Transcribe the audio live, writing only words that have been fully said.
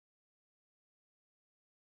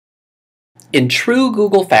In true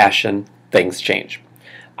Google fashion, things change.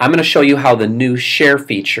 I'm going to show you how the new share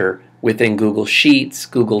feature within Google Sheets,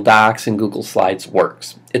 Google Docs, and Google Slides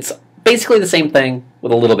works. It's basically the same thing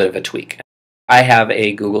with a little bit of a tweak. I have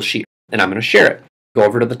a Google Sheet and I'm going to share it. Go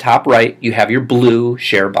over to the top right, you have your blue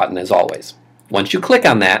share button as always. Once you click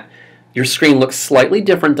on that, your screen looks slightly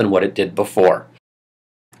different than what it did before.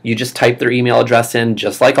 You just type their email address in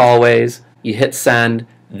just like always, you hit send,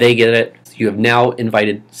 they get it. You have now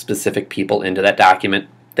invited specific people into that document.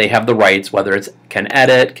 They have the rights, whether it's can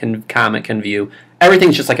edit, can comment, can view.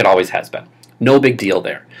 Everything's just like it always has been. No big deal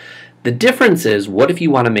there. The difference is, what if you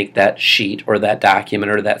want to make that sheet or that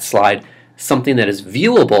document or that slide something that is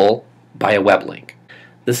viewable by a web link?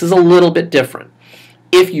 This is a little bit different.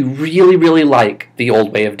 If you really, really like the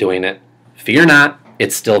old way of doing it, fear not,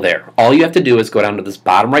 it's still there. All you have to do is go down to this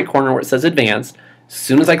bottom right corner where it says Advanced. As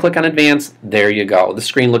soon as I click on Advanced, there you go. The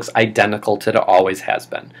screen looks identical to it always has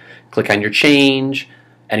been. Click on your change.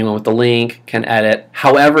 Anyone with the link can edit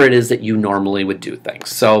however it is that you normally would do things.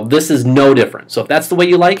 So this is no different. So if that's the way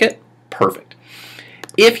you like it, perfect.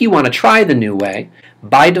 If you want to try the new way,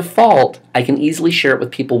 by default, I can easily share it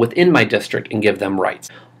with people within my district and give them rights.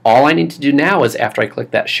 All I need to do now is, after I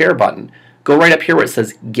click that share button, go right up here where it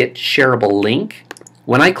says Get Shareable Link.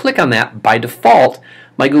 When I click on that, by default,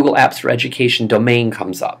 my Google Apps for Education domain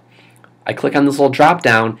comes up. I click on this little drop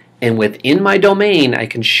down, and within my domain I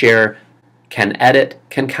can share, can edit,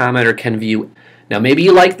 can comment, or can view. Now maybe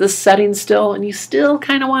you like this setting still and you still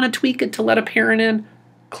kind of want to tweak it to let a parent in.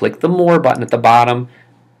 Click the More button at the bottom,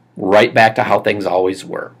 right back to how things always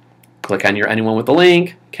were. Click on your anyone with the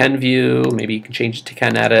link, can view, maybe you can change it to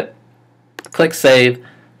can edit. Click Save.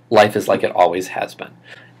 Life is like it always has been.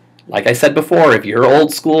 Like I said before, if you're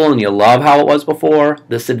old school and you love how it was before,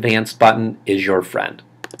 this Advanced button is your friend.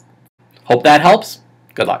 Hope that helps.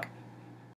 Good luck.